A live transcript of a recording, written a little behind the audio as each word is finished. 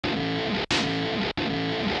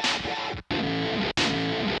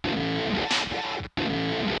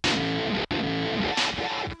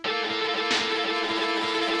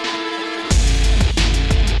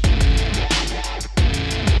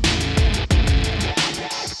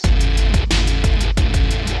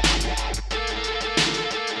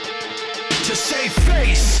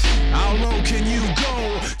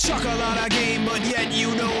a lot of game, but yet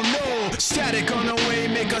you don't know. Static on the way,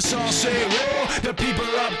 make us all say whoa. The people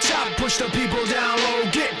up top push the people down low.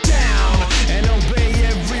 Get down and obey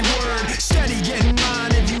every word. Steady getting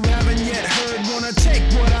mine if you haven't yet heard. Wanna take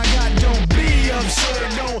what I got, don't be absurd.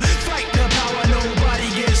 Don't fight the power, nobody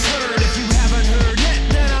gets hurt. If you haven't heard yet,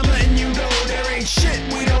 then I'm letting you know there ain't shit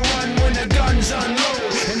we don't run when the guns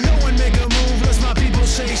unload. And no one make a move unless my people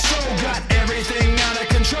say so. Got everything out of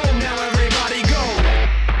control, now everybody go.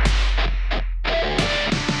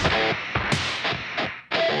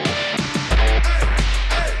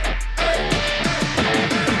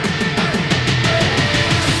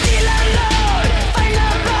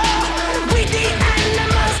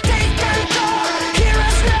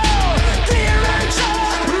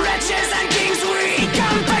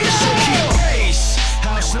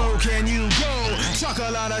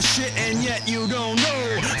 Shit and yet you don't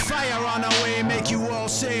know. Fire on the way, make you all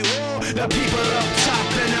say whoa. The people up top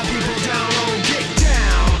and the people down low. Get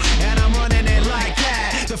down, and I'm running it like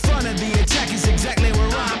that. The front of the